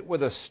touched it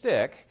with a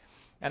stick,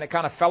 and it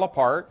kind of fell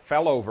apart,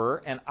 fell over,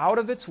 and out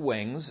of its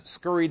wings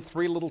scurried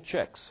 3 little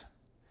chicks.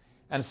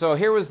 And so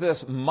here was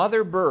this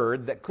mother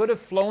bird that could have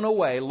flown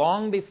away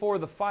long before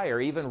the fire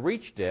even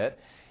reached it,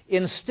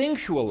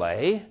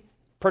 instinctually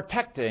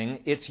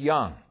protecting its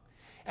young.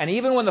 And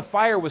even when the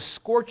fire was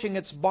scorching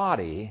its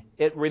body,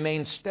 it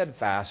remained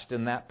steadfast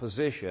in that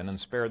position and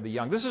spared the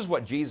young. This is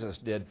what Jesus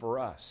did for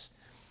us.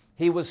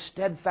 He was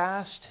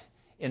steadfast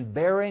in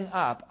bearing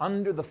up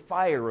under the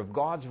fire of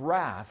God's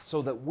wrath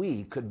so that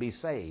we could be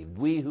saved,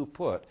 we who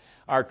put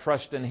our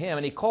trust in Him.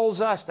 And He calls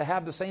us to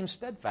have the same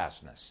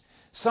steadfastness.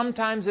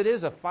 Sometimes it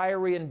is a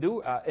fiery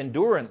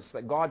endurance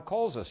that God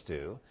calls us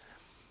to,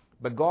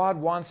 but God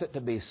wants it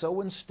to be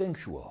so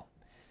instinctual,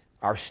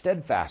 our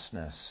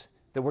steadfastness,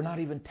 that we're not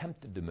even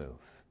tempted to move.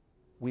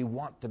 We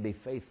want to be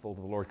faithful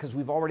to the Lord because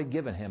we've already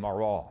given Him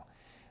our all.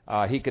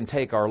 He can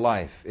take our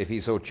life if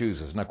He so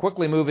chooses. Now,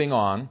 quickly moving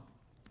on,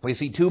 we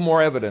see 2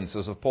 more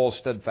evidences of Paul's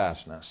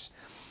steadfastness.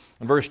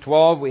 In verse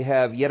 12, we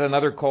have yet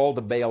another call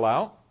to bail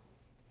out.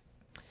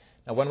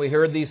 Now, when we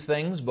heard these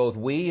things, both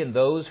we and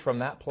those from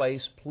that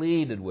place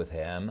pleaded with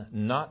him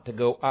not to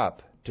go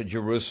up to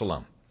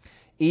Jerusalem.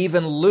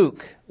 Even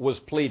Luke was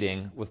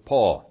pleading with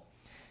Paul.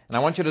 And I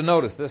want you to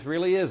notice this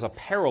really is a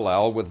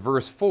parallel with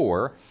verse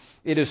 4.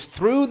 It is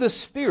through the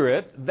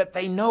Spirit that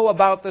they know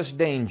about this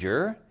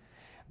danger,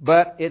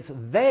 but it's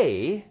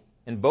they,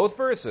 in both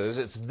verses,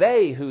 it's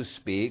they who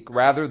speak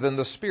rather than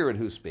the Spirit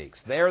who speaks.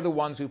 They're the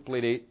ones who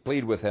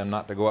plead with him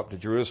not to go up to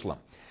Jerusalem.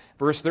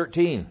 Verse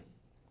 13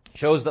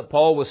 shows that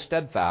Paul was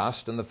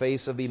steadfast in the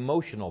face of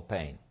emotional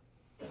pain.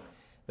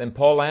 Then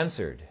Paul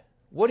answered,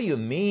 "What do you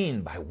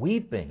mean by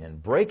weeping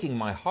and breaking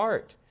my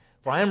heart?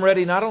 For I am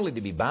ready not only to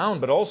be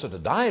bound, but also to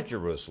die at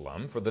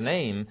Jerusalem for the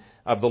name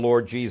of the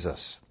Lord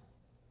Jesus."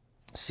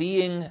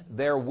 Seeing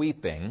their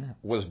weeping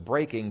was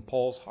breaking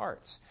Paul's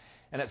hearts.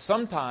 And it's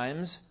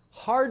sometimes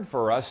hard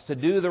for us to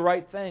do the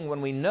right thing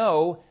when we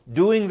know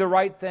doing the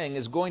right thing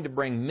is going to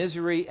bring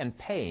misery and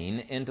pain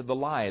into the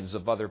lives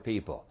of other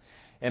people.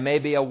 It may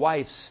be a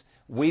wife's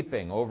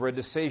weeping over a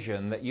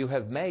decision that you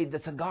have made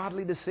that's a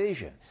godly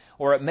decision.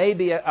 Or it may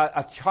be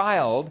a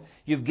child,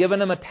 you've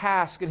given him a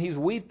task and he's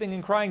weeping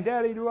and crying,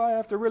 "Daddy, do I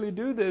have to really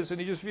do this?" And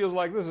he just feels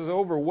like this is an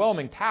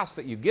overwhelming task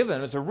that you've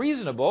given. It's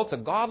a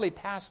godly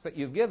task that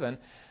you've given,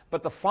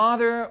 but the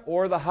father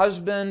or the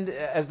husband,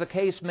 as the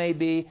case may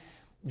be,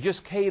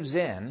 just caves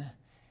in,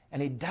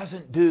 and he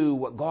doesn't do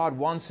what God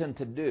wants him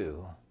to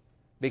do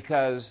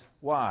because,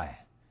 why?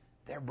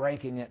 They're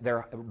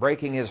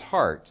breaking his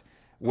heart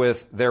with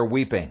their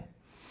weeping.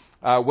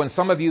 When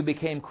some of you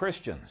became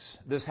Christians,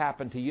 this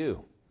happened to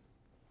you.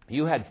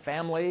 You had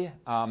family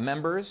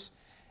members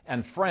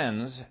and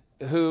friends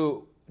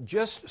who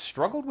just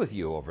struggled with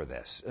you over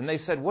this. And they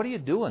said, what are you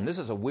doing? This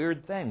is a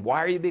weird thing.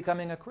 Why are you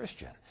becoming a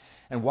Christian?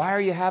 And why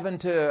are you having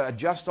to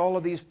adjust all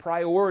of these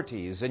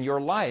priorities in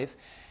your life?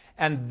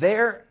 And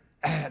they're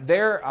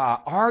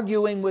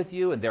arguing with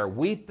you, and they're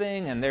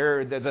weeping, and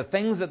the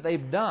things that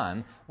they've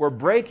done were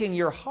breaking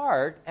your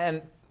heart.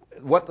 And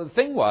what the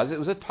thing was, it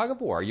was a tug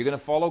of war. Are you going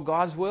to follow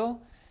God's will,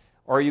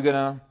 or are you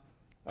going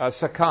to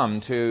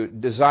succumb to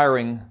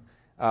desiring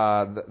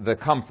the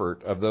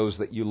comfort of those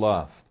that you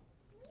love?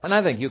 And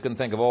I think you can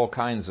think of all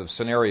kinds of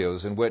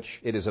scenarios in which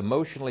it is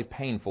emotionally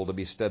painful to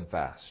be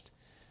steadfast.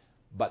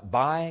 But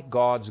by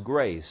God's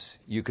grace,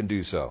 you can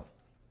do so.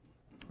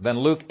 Then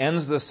Luke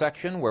ends this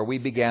section where we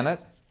began it,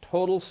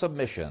 total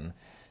submission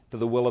to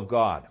the will of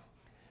God.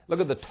 Look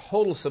at the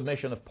total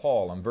submission of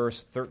Paul in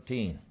verse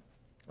 13.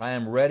 I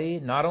am ready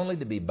not only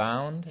to be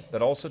bound,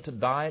 but also to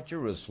die at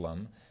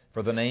Jerusalem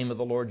for the name of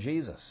the Lord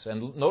Jesus.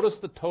 And notice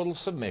the total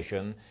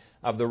submission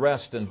of the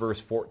rest in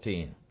verse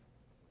 14.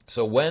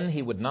 So when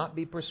he would not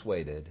be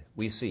persuaded,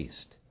 we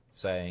ceased,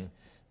 saying,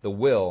 the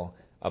will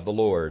of the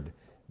Lord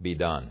be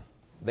done.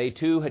 They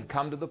too had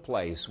come to the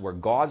place where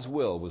God's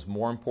will was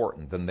more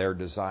important than their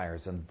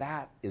desires, and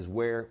that is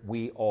where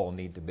we all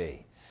need to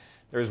be.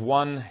 There's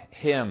one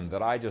hymn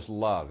that I just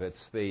love.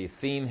 It's the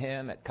theme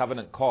hymn at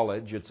Covenant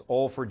College. It's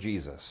All for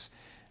Jesus.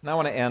 And I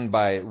want to end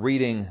by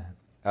reading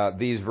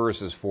these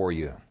verses for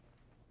you.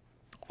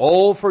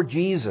 All for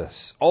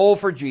Jesus, all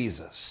for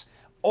Jesus.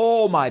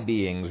 All my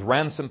being's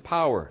ransom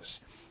powers,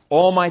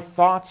 all my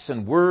thoughts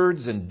and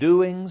words and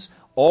doings,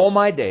 all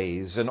my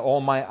days and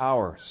all my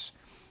hours.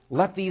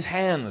 Let these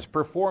hands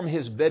perform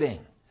his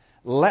bidding.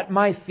 Let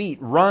my feet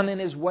run in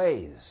his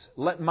ways.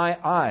 Let my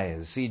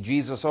eyes see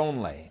Jesus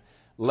only.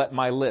 Let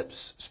my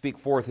lips speak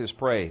forth his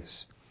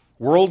praise.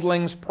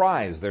 Worldlings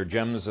prize their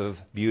gems of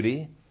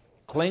beauty,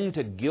 cling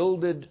to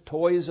gilded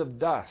toys of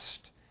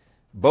dust,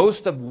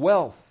 boast of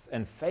wealth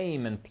and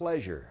fame and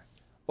pleasure.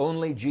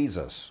 Only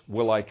Jesus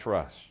will I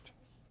trust.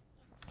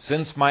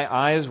 Since my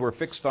eyes were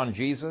fixed on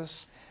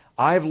Jesus,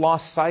 I've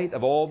lost sight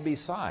of all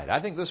beside. I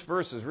think this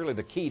verse is really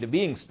the key to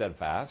being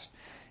steadfast.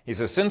 He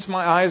says, since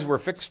my eyes were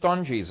fixed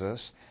on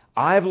Jesus,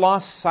 I've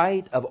lost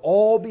sight of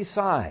all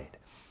beside.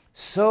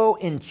 So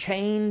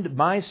enchained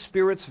my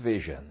spirit's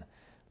vision,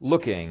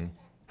 looking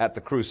at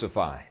the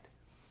crucified.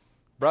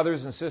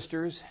 Brothers and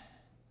sisters,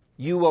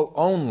 you will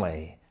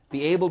only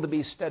be able to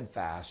be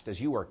steadfast as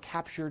you are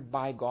captured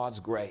by God's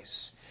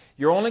grace.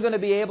 You're only going to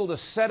be able to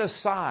set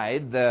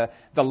aside the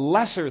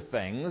lesser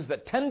things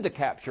that tend to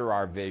capture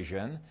our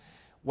vision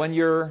when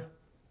you're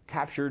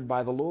captured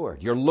by the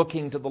Lord. You're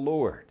looking to the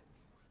Lord.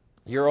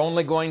 You're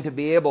only going to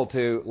be able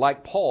to,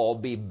 like Paul,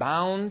 be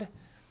bound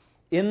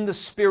in the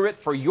Spirit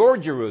for your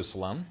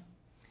Jerusalem,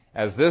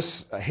 as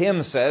this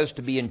hymn says,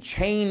 to be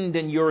enchained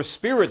in your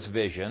spirit's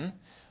vision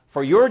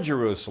for your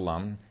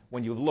Jerusalem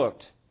when you've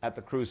looked at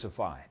the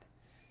crucified.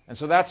 And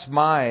so that's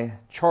my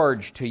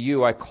charge to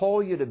you. I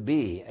call you to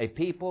be a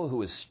people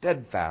who is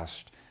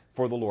steadfast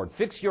for the Lord.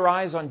 Fix your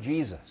eyes on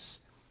Jesus,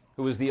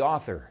 who is the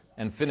author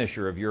and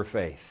finisher of your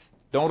faith.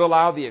 Don't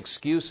allow the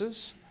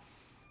excuses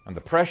and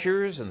the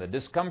pressures and the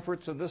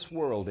discomforts of this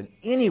world in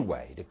any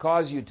way to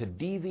cause you to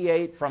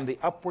deviate from the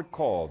upward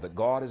call that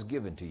God has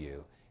given to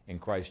you in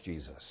Christ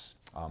Jesus.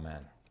 Amen.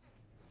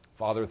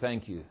 Father,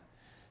 thank you.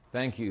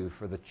 Thank you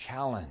for the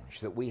challenge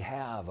that we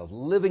have of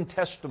living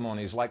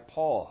testimonies like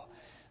Paul,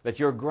 that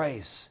your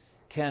grace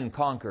can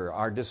conquer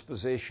our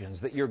dispositions,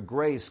 that your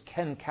grace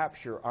can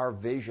capture our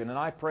vision. And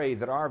I pray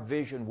that our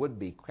vision would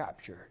be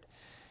captured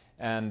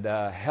and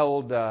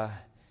held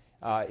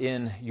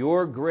in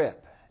your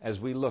grip as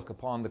we look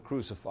upon the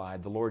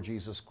crucified, the Lord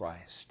Jesus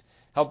Christ.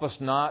 Help us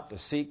not to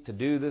seek to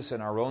do this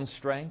in our own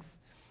strength,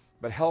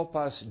 but help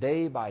us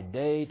day by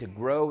day to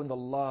grow in the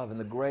love and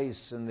the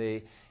grace and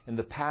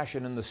the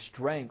passion and the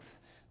strength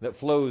that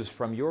flows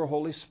from your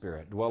Holy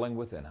Spirit dwelling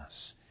within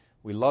us.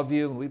 We love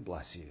you and we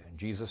bless you. In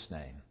Jesus'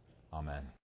 name, amen.